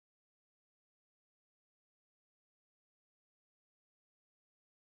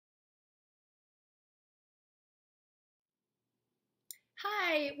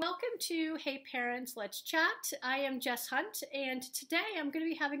Hi, welcome to Hey Parents, Let's Chat. I am Jess Hunt, and today I'm going to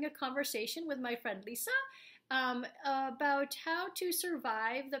be having a conversation with my friend Lisa about how to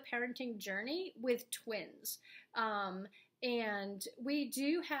survive the parenting journey with twins. And we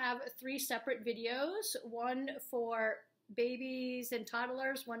do have three separate videos, one for babies and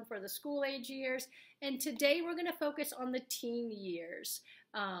toddlers, one for the school age years, and today we're going to focus on the teen years.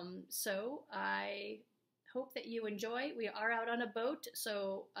 So I hope that you enjoy. We are out on a boat,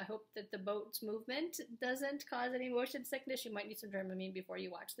 so I hope that the boat's movement doesn't cause any motion sickness. You might need some Dramamine before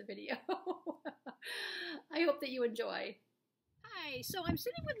you watch the video. I hope that you enjoy. Hi, so I'm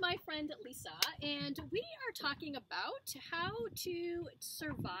sitting with my friend Lisa, and we are talking about how to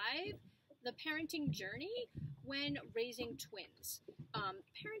survive the parenting journey when raising twins.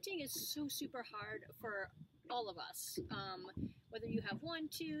 Parenting is so super hard for all of us. Whether you have 1,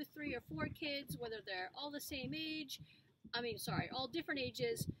 2, 3, or 4 kids, whether they're all the same age, all different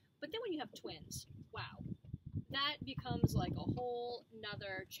ages, but then when you have twins, wow, that becomes like a whole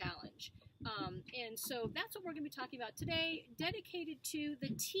nother challenge. And so that's what we're going to be talking about today, dedicated to the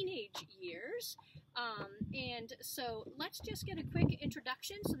teenage years. And so let's just get a quick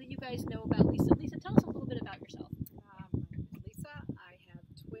introduction so that you guys know about Lisa. Lisa, tell us a little bit about yourself. My name is Lisa. I have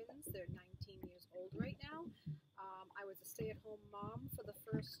twins. They're 19 years old right now. I was a stay-at-home mom for the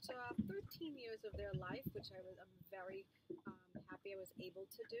first 13 years of their life, which I'm very happy I was able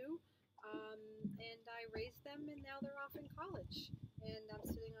to do. And I raised them, and now they're off in college. And I'm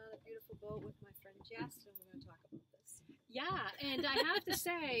sitting on a beautiful boat with my friend Jess, and we're going to talk about this. Yeah, and I have to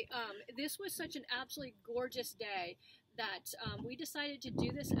say, this was such an absolutely gorgeous day that we decided to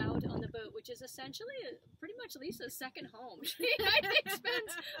do this out on the boat, which is essentially pretty much Lisa's second home. She, I think,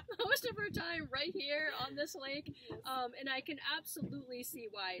 spends most of her time right here on this lake, and I can absolutely see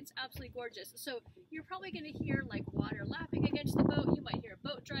why. It's absolutely gorgeous. So you're probably going to hear like water lapping against the boat. You might hear a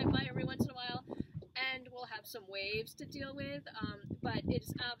boat drive by every once in a while, and we'll have some waves to deal with, but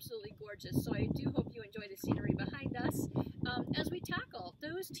it's absolutely gorgeous. So I do hope you enjoy the scenery behind us as we tackle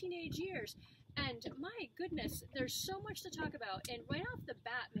those teenage years. And my goodness, there's so much to talk about. And right off the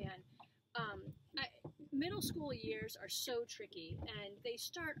bat, man, middle school years are so tricky. And they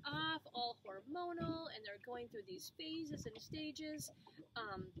start off all hormonal, and they're going through these phases and stages.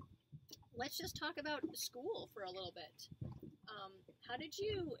 Let's just talk about school for a little bit. How did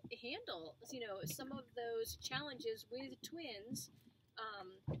you handle, some of those challenges with twins,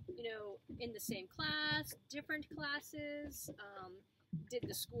 in the same class, different classes? Did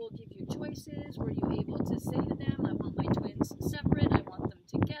the school give you choices? Were you able to say to them, I want my twins separate, I want them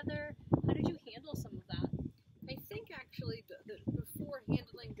together? How did you handle some of that? I think actually before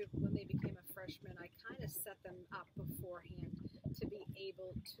handling when they became a freshman, I kind of set them up beforehand to be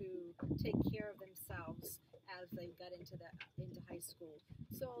able to take care of themselves as they got into high school.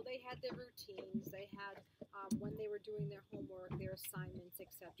 So they had their routines. They had when they were doing their homework, their assignments,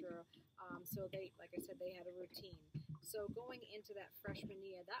 etc. So they, like I said, they had a routine. So going into that freshman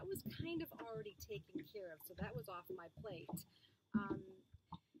year, that was kind of already taken care of. So that was off my plate.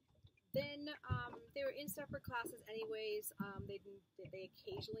 Then they were in separate classes anyways. They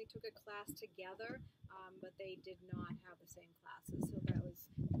occasionally took a class together, but they did not have the same classes. So that was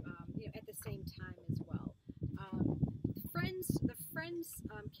at the same time as well. The friends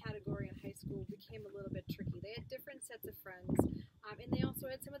category in high school became a little bit tricky. They had different sets of friends, and they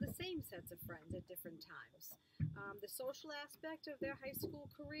also had some of the same sets of friends at different times. The social aspect of their high school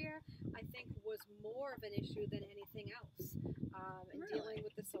career, I think, was more of an issue than anything else. And Really? dealing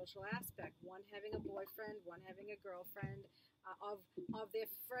with the social aspect, one having a boyfriend, one having a girlfriend, of their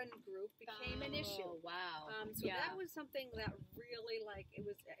friend group became an issue. Oh, wow. So that was something that really, it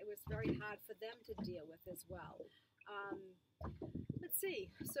was very hard for them to deal with as well. Let's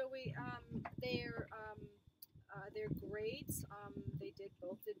see. So their grades, they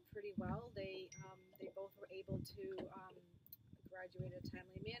both did pretty well. They both were able to graduate in a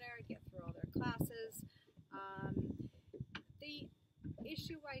timely manner, get through all their classes. The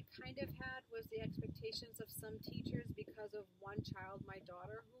issue I kind of had was the expectations of some teachers because of one child, my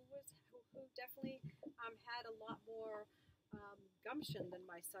daughter, who definitely had a lot more gumption than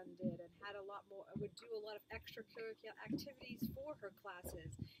my son did, and would do a lot of extracurricular activities for her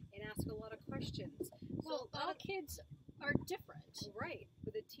classes and ask a lot of questions. Well, all kids are different. Right,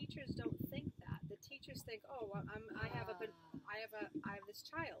 but the teachers don't think that. The teachers think, oh, I have this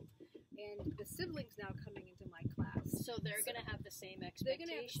child, and the siblings now coming into my class. So they're going to have the same expectation. They're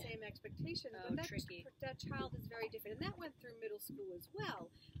going to have the same expectation, Oh, but tricky. that child is very different, and that went through middle school as well.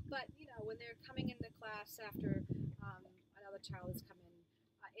 But when they're coming into class after another child has come in,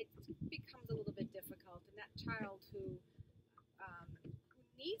 it becomes a little bit difficult, and that child who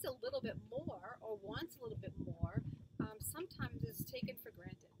needs a little bit more or wants a little bit more, sometimes is taken for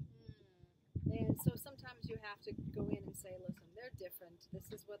granted. And so sometimes you have to go in and say, listen, they're different.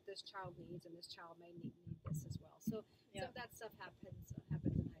 This is what this child needs, and this child may need this as well. So some of that stuff happens in high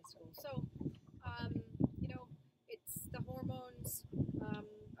school. So, it's the hormones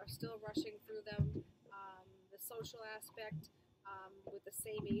are still rushing through them. The social aspect with the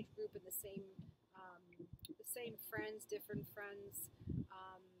same age group and the same friends, different friends,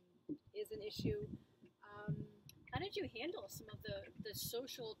 is an issue. How did you handle some of the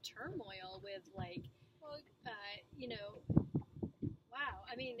social turmoil with wow,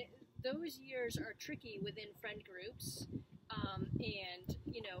 I mean, those years are tricky within friend groups, and,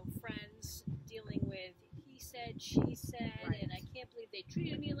 friends dealing with he said, she said, Right. and I can't believe they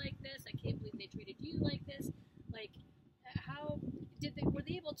treated me like this, I can't believe they treated you like this. Like, how were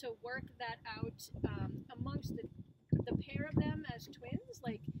they able to work that out amongst the pair of them as twins?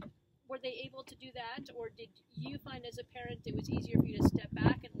 Like, were they able to do that, or did you find as a parent it was easier for you to step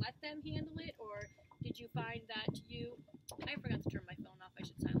back and let them handle it, or did you find that I forgot to turn my phone off, I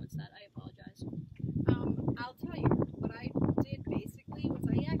should silence that, I apologize. I'll tell you, what I did basically was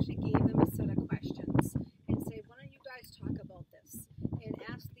I actually gave them a set of questions and say, why don't you guys talk about this and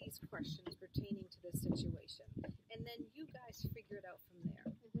ask these questions pertaining to this situation, and then you guys figure it out from there.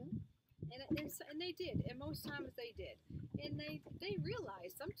 And they did, and most times they did. And they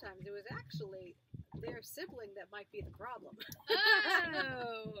realized sometimes it was actually their sibling that might be the problem.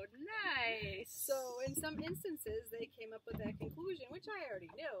 Oh, nice. So in some instances, they came up with that conclusion, which I already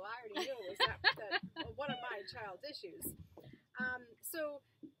knew. Was that one of my child's issues. So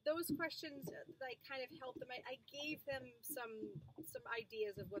those questions, kind of helped them. I gave them some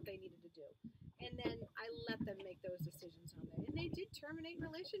ideas of what they needed to do. And then I let them make those decisions on there. And they did terminate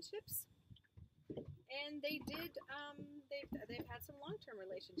relationships. And they did, they've had some long-term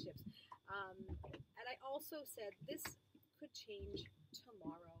relationships. And I also said, this could change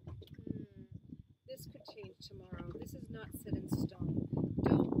tomorrow. This could change tomorrow. This is not set in stone.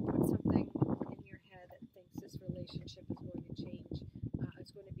 Don't put something in your head that thinks this relationship is going to change.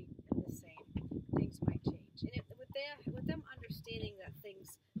 It's going to be the same. Things might change. And with them understanding that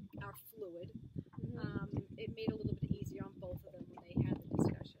things are fluid, it made it a little bit easier on both of them when they had the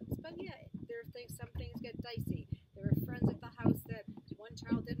discussions. But yeah, some things get dicey. There were friends at the house that one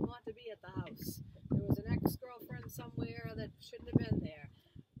child didn't want to be at the house. There was an ex-girlfriend somewhere that shouldn't have been there.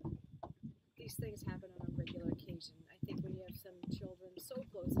 These things happen on a regular occasion. I think when you have some children so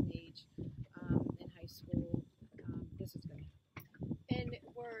close in age in high school, this is going to happen. And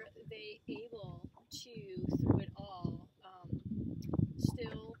were they able to, through it all,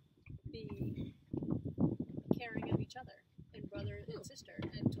 still be caring of each other, and brother and sister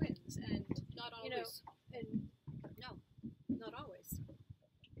and twins, and not always. No, not always.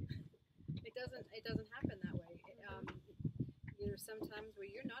 It doesn't happen that way. There's sometimes where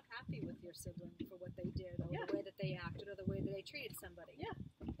you're not happy with your sibling for what they did, or the way that they acted, or the way that they treated somebody. Yeah.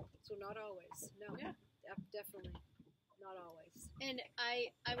 So not always. No. Yeah. Definitely not always. And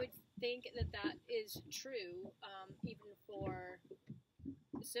I would think that is true, even for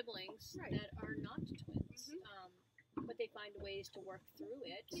siblings that are not twins. But they find ways to work through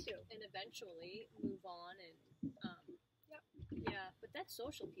it. They do. And eventually move on. And yeah, but that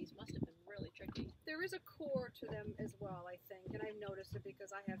social piece must have been really tricky. There is a core to them as well, I think, and I've noticed it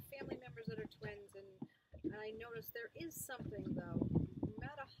because I have family members that are twins, and I noticed there is something though, no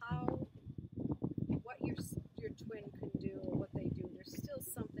matter what your twin can do or what they do, there's still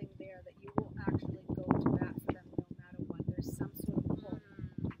something there that you will actually go to bat for them no matter what. There's some sort of pull.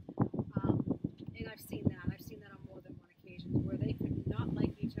 And I've seen that. I've seen that on more than one occasion where they could not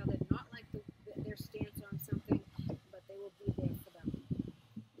like each other, not like their stance on something, but they will be there for them.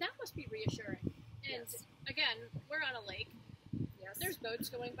 That must be reassuring. And again, we're on a lake. Yes. There's boats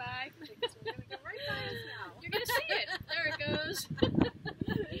going by. It's going to go right by us now. You're going to see it. There it goes.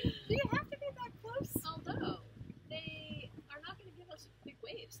 Do you have to be that close? Although, they are not going to give us big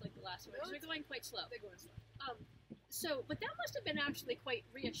waves like the last one. No, they're going quite slow. They're going slow. But that must have been actually quite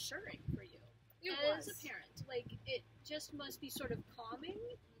reassuring for you. As a parent. Like, it just must be sort of calming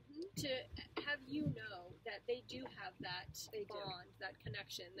to have you know that they do have that bond, that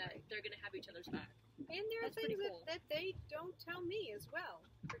connection, that they're going to have each other's back. And there are things that they don't tell me as well,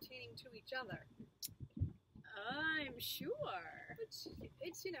 pertaining to each other. I'm sure. It's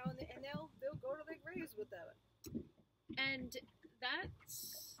and they'll go to their graves with that. And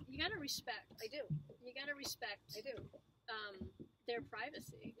that's, you gotta respect. I do. You gotta respect. I do. Their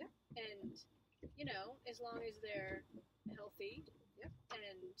privacy. Yeah. And, as long as they're healthy. Yeah.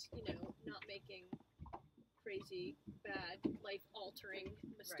 And, not making crazy, bad, life-altering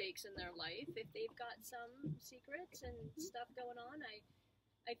mistakes in their life, if they've got some secrets and stuff going on,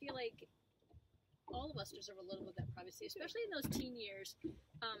 I feel like all of us deserve a little bit of that privacy, especially in those teen years.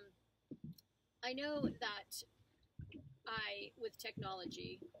 I know that with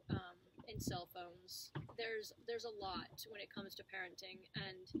technology and cell phones, there's a lot when it comes to parenting,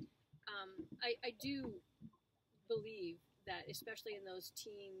 and I do believe that, especially in those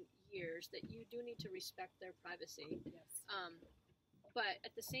teen years, that you do need to respect their privacy. Yes. But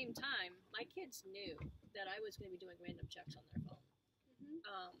at the same time, my kids knew that I was going to be doing random checks on their phone.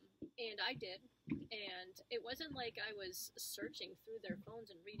 And I did. And it wasn't like I was searching through their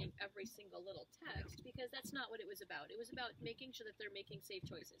phones and reading every single little text, because that's not what it was about. It was about making sure that they're making safe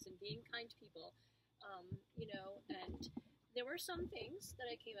choices and being kind to people, and there were some things that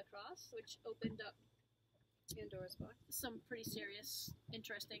I came across which opened up Pandora's box. Some pretty serious,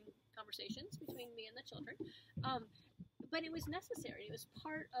 interesting conversations between me and the children. But it was necessary. It was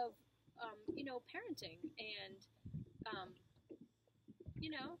part of, parenting. And,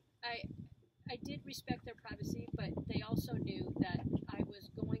 I did respect their privacy, but they also knew that I was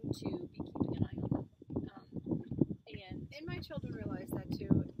going to be keeping an eye on them. And my children realized that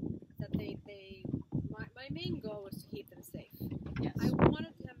too, that my main goal was to keep them safe. Yes. I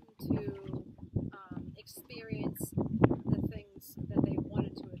wanted them to experience the things that they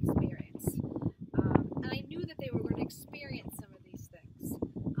wanted to experience. And I knew that they were going to experience some of these things.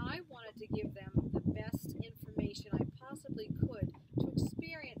 I wanted to give them the best information I possibly could to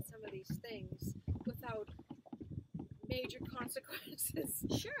experience some of these things without major consequences.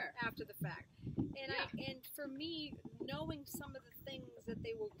 Sure. After the fact. And for me, knowing some of the things that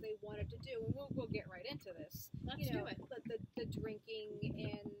they wanted to do, and we'll get right into this. Let's do it. The drinking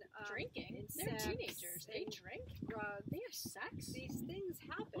and drinking. And they're sex teenagers. They drink. Drugs. They have sex. These things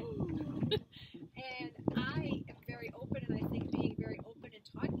happen. And I am very open, and I think being very open and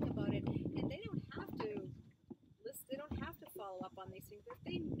talking about it, and they don't have to listen. They don't have to follow up on these things. But if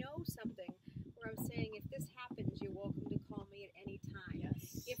they know something where I'm saying, if this happens, you're welcome to call me at any time.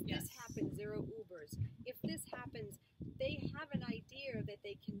 Yes. If this happens, there are Ubers. If this happens, they have an idea that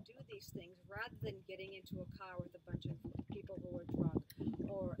they can do these things rather than getting into a car with a bunch of people who are drunk.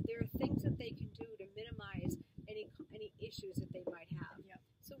 Or there are things that they can do to minimize any issues that they might have. Yep.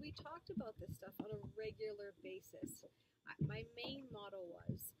 So we talked about this stuff on a regular basis. My main motto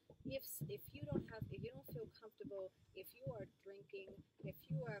was, if you don't feel comfortable, if you are drinking, if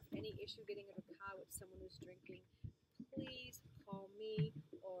you have any issue getting in a car with someone who's drinking, please call me,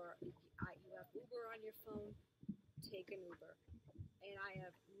 or you have Uber on your phone, take an Uber. And I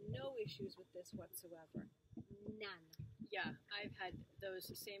have no issues with this whatsoever. None. Yeah, I've had those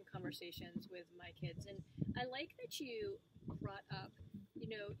same conversations with my kids. And I like that you brought up,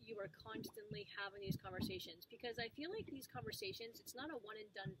 you are constantly having these conversations, because I feel like these conversations, it's not a one and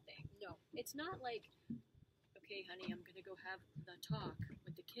done thing. No. It's not like, okay, honey, I'm going to go have the talk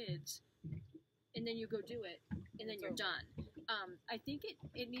with the kids, and then you go do it, and then you're done. I think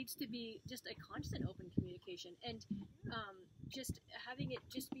it needs to be just a constant open communication, and just having it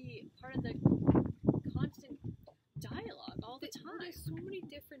just be part of the constant dialogue all the time. There's so many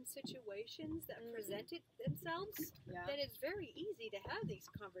different situations that presented themselves that it's very easy to have these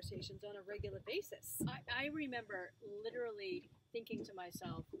conversations on a regular basis. I remember literally thinking to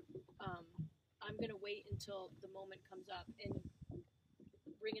myself, I'm going to wait until the moment comes up and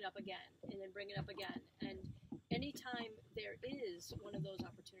bring it up again, and then bring it up again. And anytime there is one of those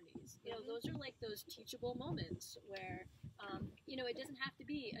opportunities, those are like those teachable moments where, it doesn't have to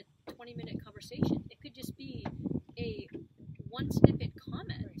be a 20-minute conversation. It could just be a one snippet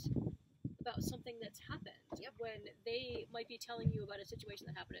comment about something that's happened when they might be telling you about a situation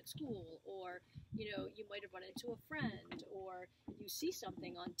that happened at school, or you might have run into a friend, or you see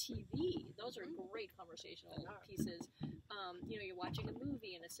something on TV. Those are great conversational pieces. You're watching a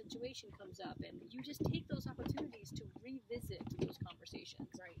movie and a situation comes up, and you just take those opportunities to revisit those conversations.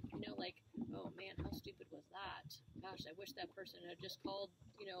 Right. Like, oh man, how stupid was that? Gosh, I wish that person had just called,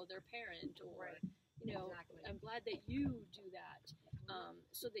 their parent, or Exactly. I'm glad that you do that,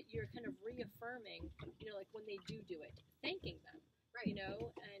 so that you're kind of reaffirming, like when they do it, thanking them,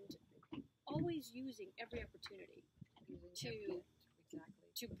 and always using every opportunity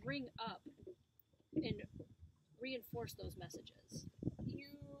to bring up and reinforce those messages.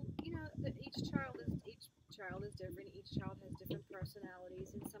 Each child is different. Each child has different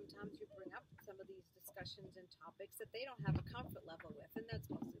personalities, and sometimes you bring up some of these discussions and topics that they don't have a comfort level with, and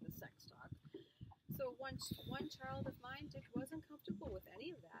that's mostly the sex talk. So one child of mine wasn't comfortable with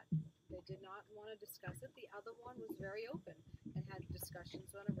any of that. They did not want to discuss it. The other one was very open and had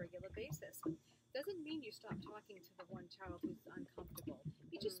discussions on a regular basis. doesn't mean you stop talking to the one child who's uncomfortable.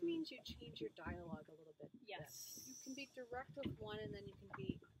 It just means you change your dialogue a little bit. Yes. You can be direct with one, and then you can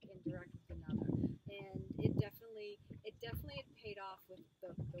be indirect with another. And it definitely paid off with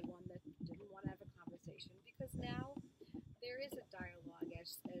the one that didn't want to have a conversation, because now there is a dialogue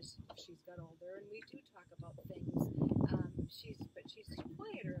as she's got older, and we do talk about things. She's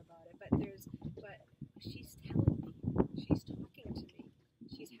quieter about it, but she's telling me, she's talking to me,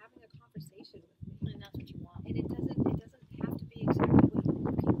 she's having a conversation with me, And that's what you want. and it doesn't have to be exactly what you're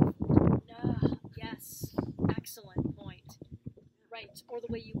looking for. No. Yes. Excellent point. Right. Or the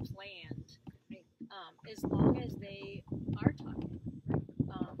way you planned. Right. As long as they are talking,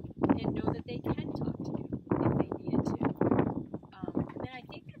 and know that they can talk to you if they needed to. And I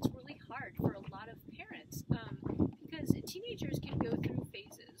think that's really hard for a lot of parents, because teenagers can go through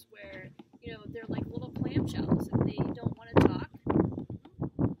phases where, they're like little clamshells and they don't want to talk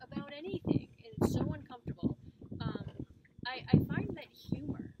about anything, and it's so uncomfortable. I find that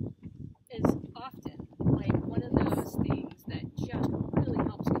humor is often like one of those things that just really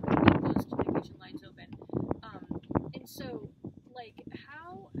helps keep those communication lines open. And so, like,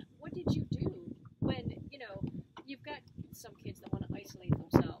 what did you do when, you've got some kids that want to isolate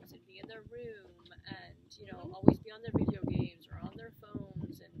themselves and be in their room and, always be on their video games or on their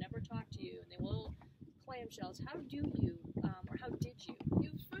phones and never talk to you, and they will clamshells. How do you, or how did you?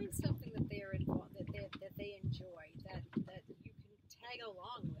 You find something that they are involved, that they enjoy, that you can tag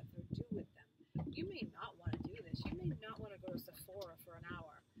along with or do with them. You may not want to do this. You may not want to go to Sephora for an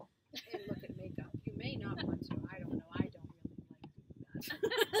hour and look at makeup. You may not want to. I don't know. I don't really like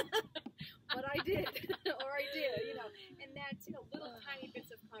doing that. But I did, or I did, and that's, little tiny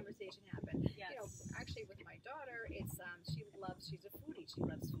bits of conversation happen. Yes. Actually with my daughter, it's, she's a foodie. She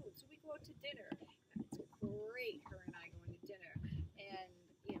loves food. So we go out to dinner. It's great, her and I going to dinner and,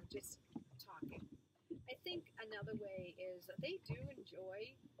 just talking. I think another way is they do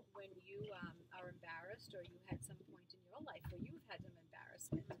enjoy when you are embarrassed, or you had some point in your life where you've had some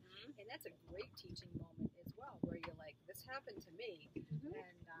embarrassment. Mm-hmm. And that's a great teaching moment as well, where you're like, this happened to me. Mm-hmm.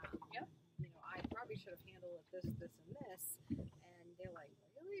 And, Yep. I probably should have handled it this, and this. And they're like,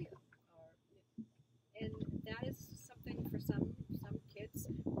 really? And that is something for some kids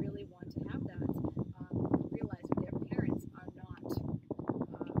really want to have that. Realize that their parents are not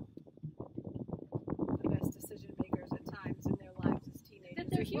the best decision makers at times in their lives as teenagers. That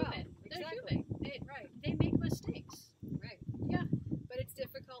they're as well. human. Exactly. They're human. Right. They make mistakes. Right. Yeah. But it's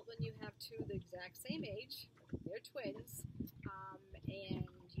difficult when you have two the exact same age. They're twins, and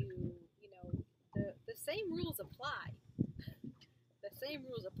the same rules apply. The same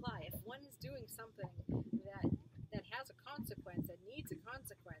rules apply. If one's doing something that has a consequence, that needs a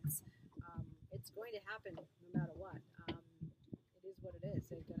consequence, it's going to happen no matter what. It is what it is.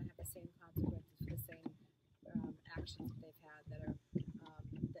 They're going to have the same consequences for the same actions that they've had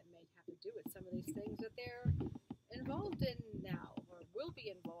that may have to do with some of these things that they're involved in now, or will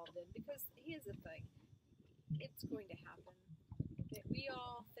be involved in. Because here's the thing, it's going to happen. We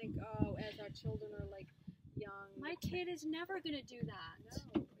all think, as our children are like young, My kid is never going to do that.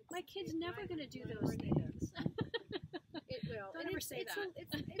 no, My kid's never going to do those things. It will. Don't And ever it's, say it's that.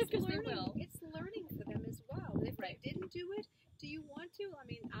 It's Because they learning. will. It's learning for them as well. If Right. they didn't do it, do you want to? I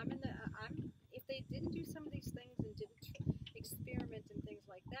mean, if they didn't do some of these things and didn't experiment and things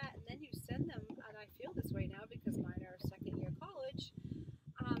like that, and then you send them, and I feel this way now because mine are second year college,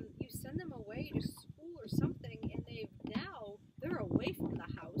 you send them away to school or something, and they're away from the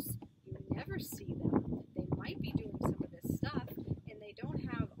house. You never see them. They might be doing some of this stuff, and they don't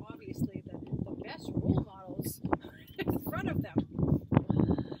have, obviously, the best role models in front of them.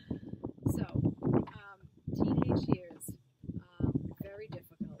 So, teenage years, very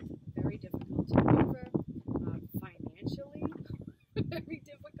difficult to maneuver,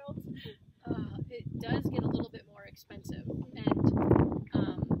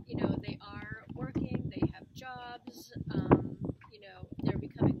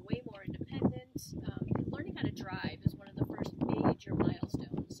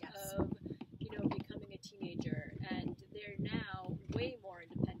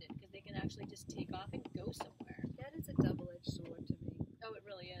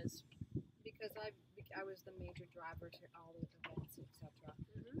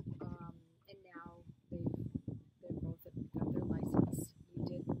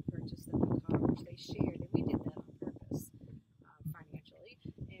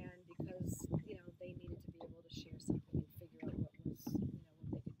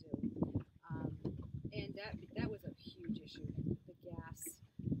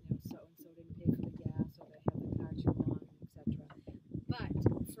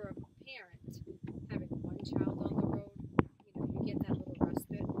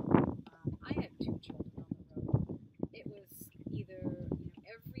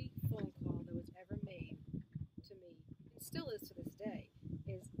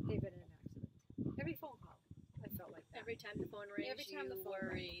 every time the phone rings, every time you the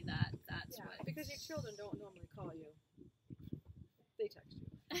phone worry that that's yeah, what. because your children don't normally call you; they text you.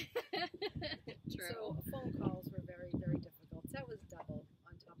 True. So phone calls were very, very difficult. That was double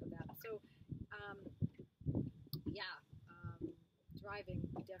on top of that. So, driving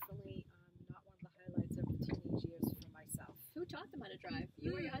definitely not one of the highlights of the teenage years for myself. Who taught them how to drive?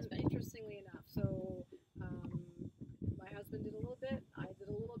 You or your husband? Interestingly enough, so my husband did a little bit. I did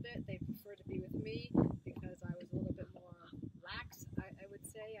a little bit. They preferred to be with me because I was a little bit more lax. I would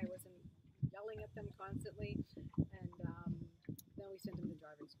say I wasn't yelling at them constantly, and then we sent them to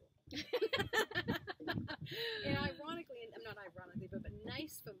driving school. And ironically, and not ironically, but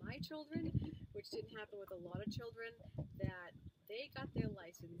nice for my children, which didn't happen with a lot of children, that they got their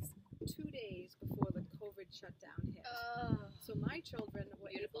license 2 days before the COVID shutdown hit. So my children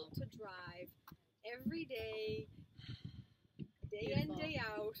were able to drive every day, day in, day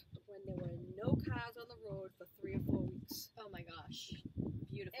out, when there were no cars on the road for 3 or 4 weeks. Oh my gosh.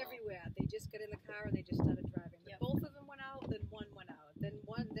 Beautiful. Everywhere. They just got in the car and they just started driving. Yep. Both of them went out, then one went out.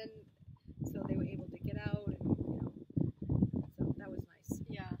 So they were able to get out, and so that was nice.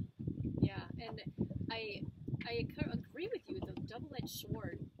 Yeah, and I agree with you. The double-edged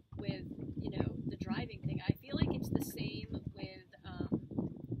sword with the driving thing. I feel like it's the same with them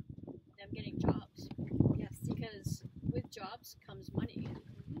getting jobs. Yes, because with jobs comes money, and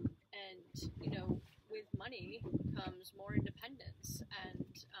with money comes more independence,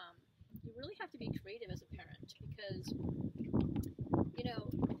 and you really have to be creative as a parent because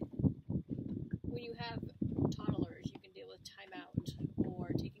when you have toddlers, you can deal with timeout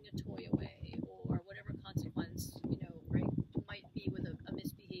or taking a toy away or whatever consequence, might be with a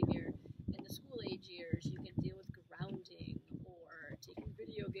misbehavior. In the school age years, you can deal with grounding or taking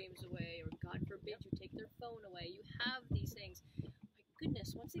video games away, or God forbid you take their phone away. You have these things. My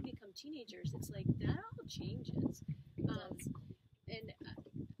goodness, once they become teenagers, it's like that all changes. And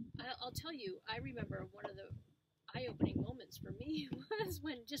I'll tell you, I remember one of the eye-opening moments for me was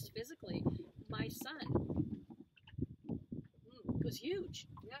when just physically my son was huge.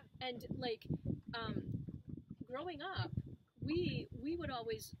 Yeah. And growing up, we would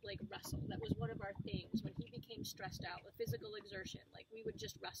always wrestle. That was one of our things. When he became stressed out with physical exertion, we would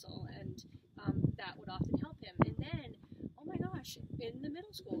just wrestle, and that would often help him. And then, oh my gosh, in the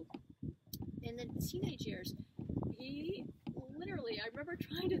middle school, in the teenage years, he literally, I remember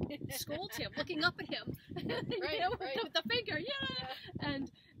trying to scold him, looking up at him, with the finger,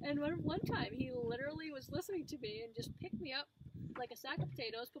 and one time he literally was listening to me and just picked me up like a sack of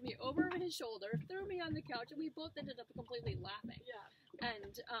potatoes, put me over his shoulder, threw me on the couch, and we both ended up completely laughing. Yeah.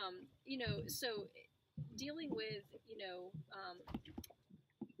 And so dealing with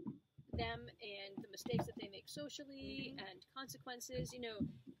them and the mistakes that they make socially and consequences,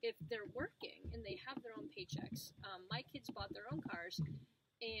 if they're working and they have their own paychecks. My kids bought their own cars,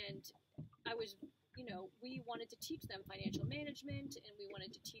 and I was, we wanted to teach them financial management, and we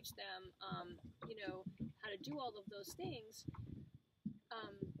wanted to teach them, how to do all of those things.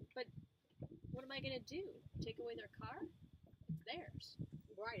 But what am I going to do? Take away their car? It's theirs.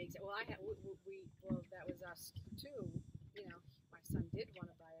 Right. Exactly. Well, that was us too. My son did want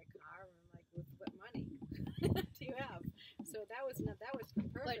to buy a car, and I'm like, with what money do you have? So that was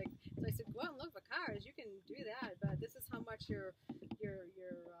perfect. So I said, go out and look for cars. You can do that, but this is how much your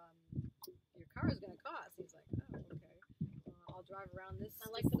car is going to cost. He's like, oh, okay. I'll drive around this. I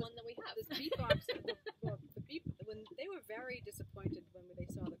like the one that we have. This beep box. The beep. When they were very disappointed when they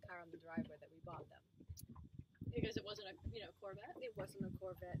saw the car on the driveway that we bought them. Because it wasn't a Corvette. It wasn't a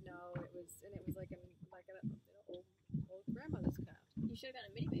Corvette. No, it was like an old grandmother's car. You should have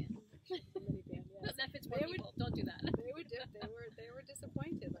got a minivan. Minivan, yes. That fits more people. Don't do that. They were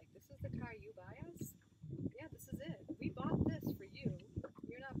disappointed. Like, this is the car you buy us? Yeah, this is it. We bought this for you.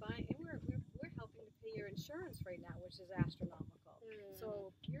 You're not buying, and we're helping to pay your insurance right now, which is astronomical.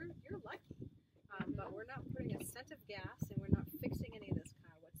 So you're lucky. But we're not putting a cent of gas, and we're not fixing any of this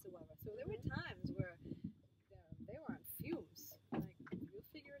car whatsoever. So there were times where they were on fumes. Like, you'll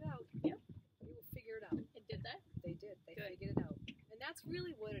figure it out. Yep. You will figure it out. It did that? They did. They Good. figured it out. And that's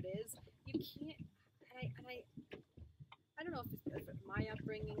really what it is. You can't, and I don't know if it's my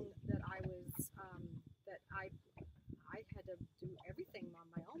upbringing that I was, that I had to do everything on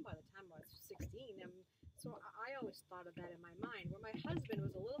my own by the time I was 16. And so I always thought of that in my mind, where my husband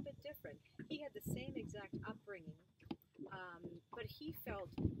was a little bit different. He had the same exact upbringing, but he felt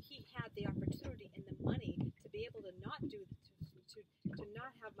he had the opportunity and the money to be able to not do, to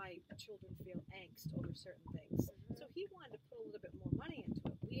not have my children feel angst over certain things. So he wanted to put a little bit more money into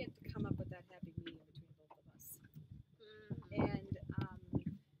it. We had to come up with that happy medium between both of us. And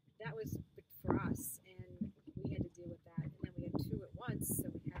that was for us, and we had to deal with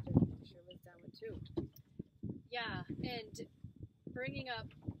and bringing up,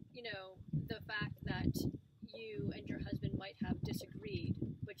 the fact that you and your husband might have disagreed,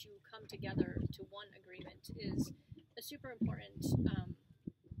 but you come together to one agreement is a super important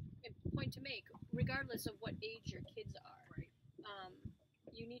point to make, regardless of what age your kids are. Right.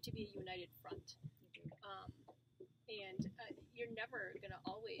 You need to be a united front. And you're never going to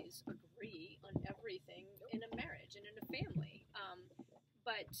always agree on everything in a marriage and in a family.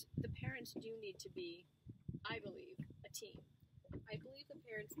 But the parents do need to be, I believe, a team. I believe the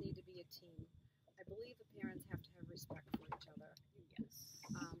parents need to be a team. I believe the parents have to have respect for each other. Yes.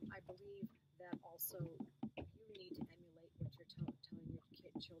 I believe that also you need to emulate what you're telling your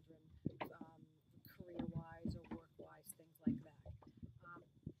children, career-wise or work-wise, things like that.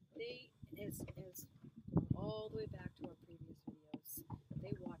 They, as all the way back to our previous videos,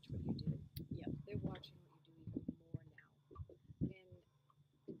 they watch what you do. Yep. They're watching what you do even more now. And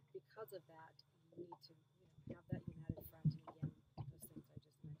because of that, you need to have that united front. And again, those things I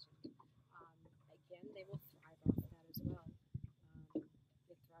just mentioned. Again, they will thrive off that as well. They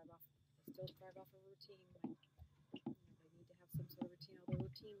still thrive off a routine. They need to have some sort of routine. Although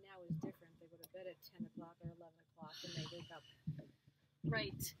routine now is different. They go to bed at 10 o'clock or 11 o'clock and they wake up.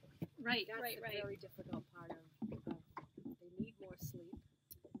 Right. That's a very difficult part of they need more sleep,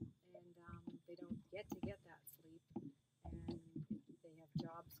 and they don't get that sleep, and they have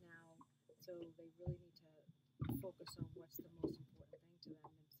jobs now, so they really need to focus on what's the most important thing to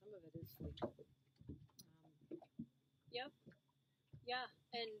them, and some of it is sleep. Yep. Yeah,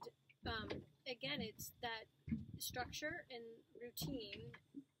 and again, it's that structure and routine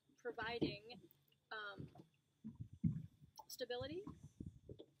providing stability,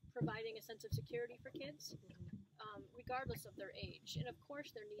 providing a sense of security for kids, regardless of their age. And of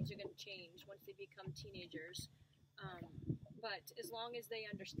course, their needs are going to change once they become teenagers. But as long as they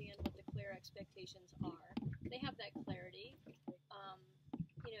understand what the clear expectations are, they have that clarity.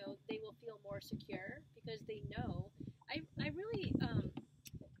 They will feel more secure because they know. I really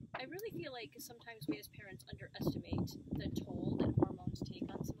feel like sometimes we as parents underestimate the toll that hormones take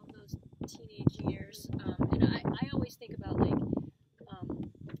on some of those teenage years. And I always think about, like,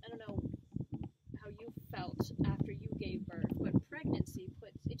 I don't know how you felt after you gave birth, but pregnancy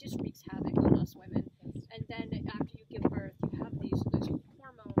it just wreaks havoc on us women. And then after you give birth, you have this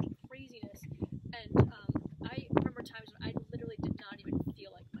hormone craziness. And I remember times when I literally did not even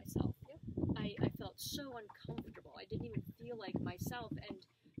feel like myself. I felt so uncomfortable. I didn't even feel like myself. And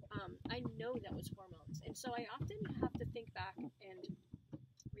I know that was hormones. And so I often have to think back and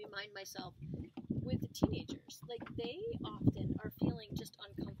remind myself with the teenagers, like, they often are feeling just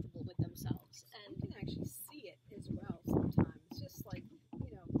uncomfortable with themselves. And you can actually see it as well sometimes, just like,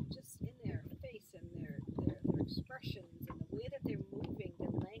 just in their face and their expressions and the way that they're moving,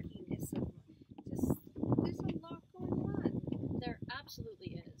 the lankiness of just, there's a lot going on. There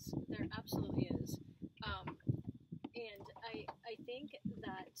absolutely is. And I think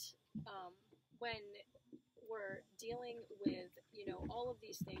that when we're dealing with, all of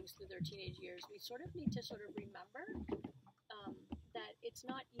these things through their teenage years, we sort of need to sort of remember that it's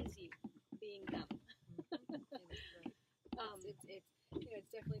not easy being them.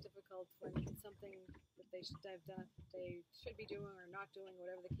 It's definitely difficult when it's something that they should have done, they should be doing or not doing,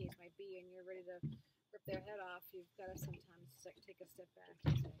 whatever the case might be, and you're ready to rip their head off. You've got to sometimes take a step back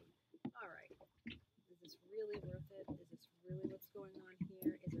and say, all right, is this really worth it? Is this really what's going on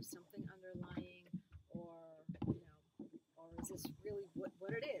here? Is there something underlying, or is this really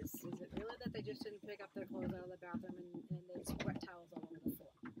what it is? Is it really that they just didn't pick up their clothes out of the bathroom and there's wet towels all over the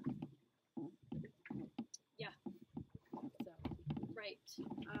floor? Yeah. So. Right.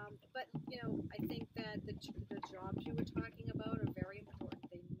 But I think that the jobs you were talking about are very important.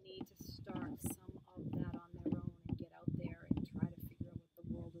 They need to start some of that on their own and get out there and try to figure out what the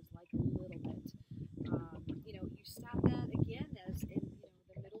world is like a little bit. You start that again as in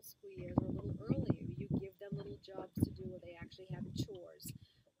the middle school years or a little earlier. You give them little jobs to do where they actually have chores.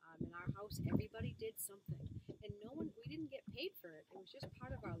 In our house, everybody did something, and we didn't get paid for it. It was just part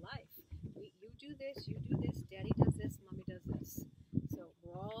of our life. You do this, Daddy does this, Mommy does this. So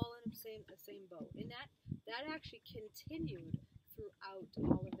we're all in the same boat, and that actually continued throughout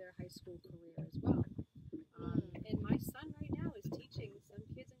all of their high school career as well. And my son right now is teaching some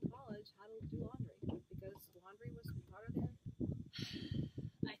kids in college how to do laundry because laundry was part of their.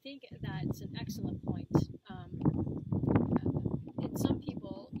 I think that's an excellent point. And some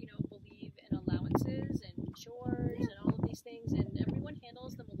people, believe in allowances and chores and all of these things, and everyone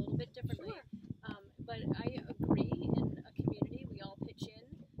handles them a little bit differently. Sure. But I agree, in a community, we all pitch in.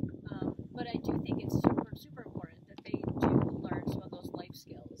 But I do think it's super, super important that they do learn some of those life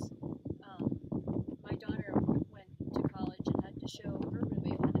skills. My daughter went to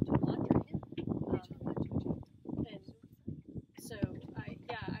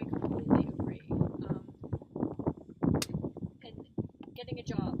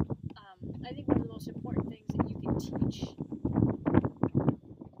teach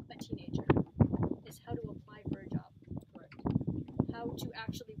a teenager is how to apply for a job. Correct. How to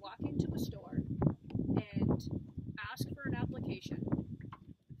actually walk into a store and ask for an application,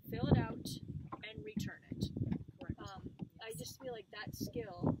 fill it out, and return it. Correct. I just feel like that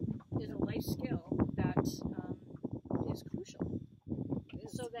skill is a life skill that is crucial. It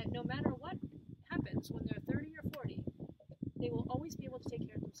is. So that no matter what happens when they're 30 or 40, they will always be able to take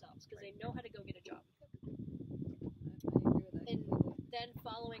care of themselves because they know how to go get a job. I agree with that. And then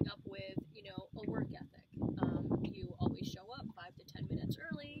following up with, a work ethic. You always show up 5 to 10 minutes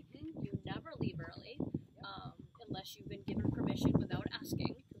early. You never leave early unless you've been given permission without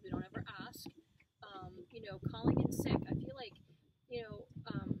asking, because we don't ever ask. Calling in sick. I feel like,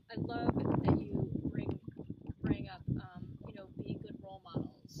 I love that you bring up, being good role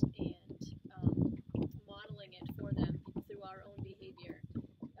models and modeling it for them through our own behavior.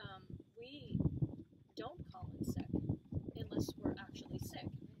 We don't call in sick unless we're actually sick.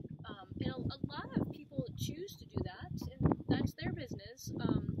 And a lot of people choose to do that, and that's their business.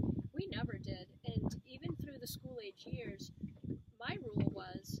 We never did. And even through the school age years, my rule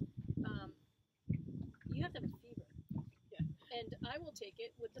was you have to have a fever. Yeah. And I will take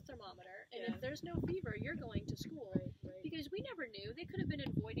it with the thermometer. And Yeah. if there's no fever, you're going to school. Right. Because we never knew. They could have been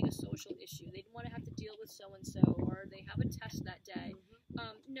avoiding a social issue. They didn't want to have to deal with so-and-so, or they have a test that day.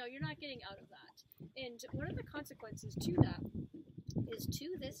 No, you're not getting out of that. And one of the consequences to that is,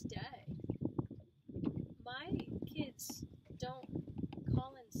 to this day, my kids don't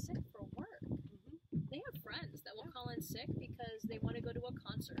call in sick for work. They have friends that will call in sick because they want to go to a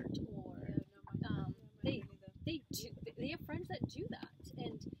concert, or they have friends that do that.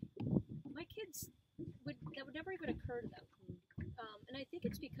 And my kids that would never even occur to them. And I think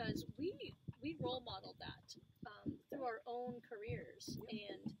it's because we role modeled that through our own careers.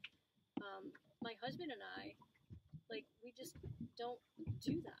 And my husband and I, we just don't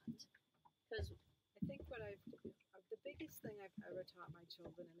do that. Because I think the biggest thing I've ever taught my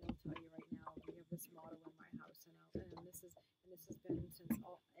children, and I'll tell you right now, we have this motto in my house, and this has been since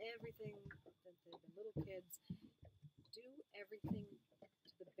everything that they've been little kids. Do everything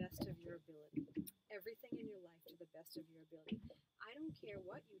to the best of your ability. Everything in your life to the best of your ability. I don't care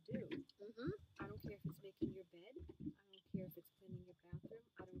what you do. I don't care if it's making your bed. I don't care if it's cleaning your bathroom.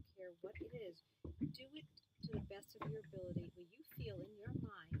 I don't care what it is. Do it to the best of your ability, where you feel in your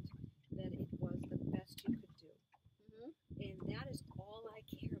mind that it was the best you could do. And that is all I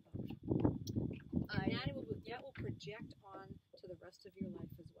care about. And that will project on to the rest of your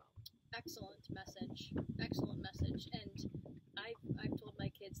life as well. Excellent message. Excellent message. And I've told my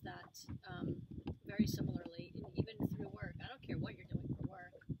kids that very similarly, and even through work. I don't care what you're doing for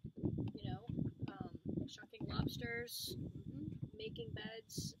work. Shucking lobsters, making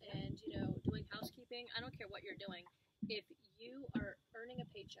beds, and doing housekeeping. I don't care what you're doing. If you are earning a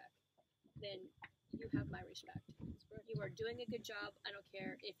paycheck, then you have my respect. You are doing a good job. I don't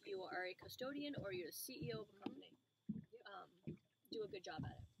care if you are a custodian or you're the CEO of a company. Do a good job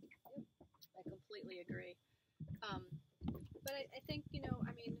at it. I completely agree. But I think,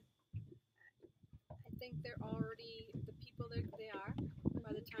 I think they're already the people that they are by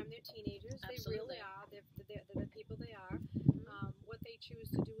the time they're teenagers. Absolutely. They really are. They're the people they are. What they choose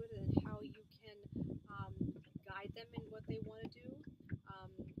to do with it and how you can guide them in what they want to do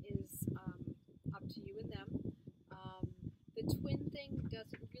is up to you and them. The twin thing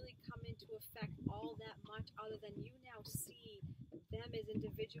doesn't really come into effect all that much, other than you now see them as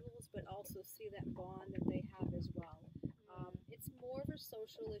individuals, but also see that bond that they have as well. It's more of a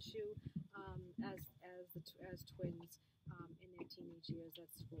social issue as twins in their teenage years at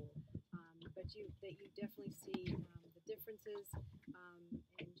school. But you definitely see the differences,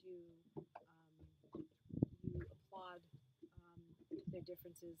 and you applaud their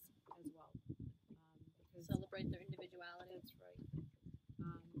differences as well. Because Celebrate their individuality. that's right.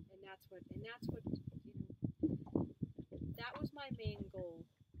 And that's what that was my main goal.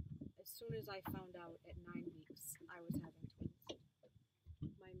 As soon as I found out at 9 weeks I was having twins,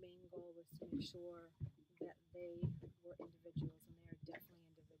 my main goal was to make sure that they were individuals, and they are definitely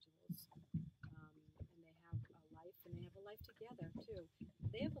individuals. And they have a life, and they have a life together too.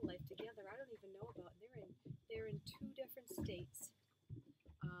 They have a life together I don't even know about. They're in 2 different states,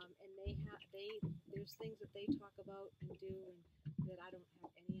 and there's things that they talk about and do and that I don't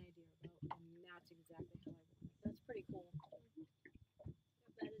have any idea about, and that's exactly how I want it. That's pretty cool.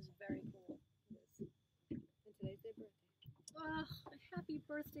 That is very cool. It is. And today's their birthday. Oh, happy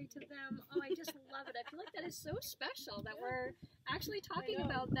birthday to them. Oh, I just love it. I feel like that is so special that we're actually talking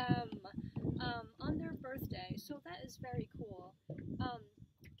about them on their birthday. So that is very cool.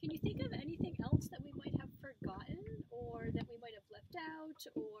 Can you think of anything else that we might have forgotten about,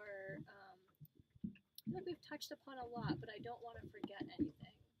 or I feel like we've touched upon a lot, but I don't want to forget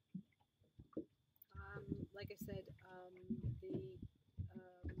anything. Like I said, the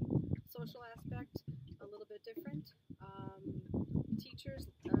social aspect a little bit different. Teachers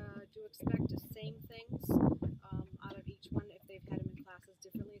do expect the same things out of each one if they've had them in classes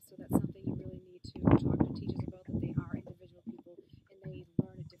differently. So that's something you really need to talk to teachers about, that they are individual people and they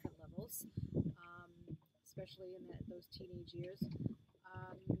learn at different levels, especially in those teenage years.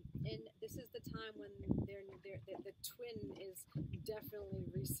 And this is the time when the twin is definitely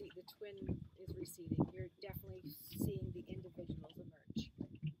receding. The twin is receding. You're definitely seeing the individuals emerge.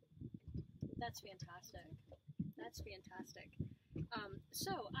 That's fantastic. That's fantastic.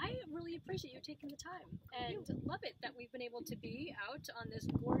 So I really appreciate you taking the time, and love it that we've been able to be out on this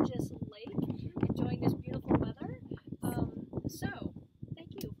gorgeous lake, enjoying this beautiful weather. So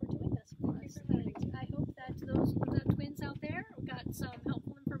thank you for doing this for us. And I hope that the twins out there got some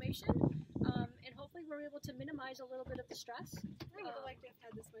helpful information, and hopefully we're able to minimize a little bit of the stress. I would have liked to have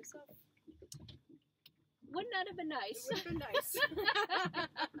had this myself. Wouldn't that have been nice? It would have been nice.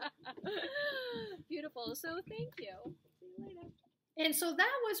 Beautiful. So thank you. See you later. And so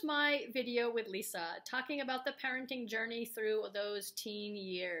that was my video with Lisa, talking about the parenting journey through those teen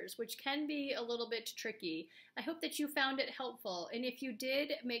years, which can be a little bit tricky. I hope that you found it helpful. And if you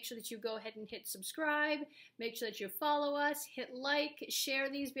did, make sure that you go ahead and hit subscribe, make sure that you follow us, hit like, share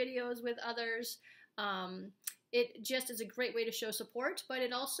these videos with others. It just is a great way to show support, but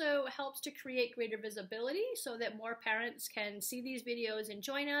it also helps to create greater visibility so that more parents can see these videos and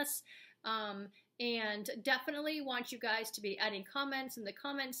join us. And definitely want you guys to be adding comments in the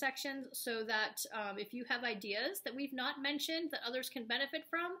comment sections so that if you have ideas that we've not mentioned that others can benefit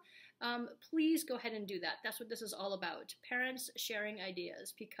from, please go ahead and do that. That's what this is all about. Parents sharing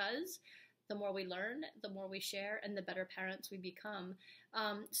ideas, because the more we learn, the more we share, and the better parents we become.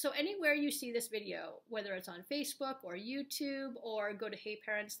 So anywhere you see this video, whether it's on Facebook or YouTube, or go to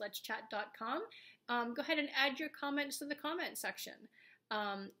heyparentsletschat.com, go ahead and add your comments to the comment section.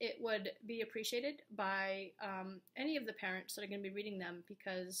 It would be appreciated by any of the parents that are going to be reading them,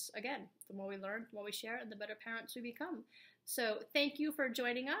 because, again, the more we learn, the more we share, and the better parents we become. So thank you for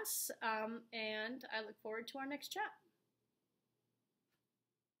joining us, and I look forward to our next chat.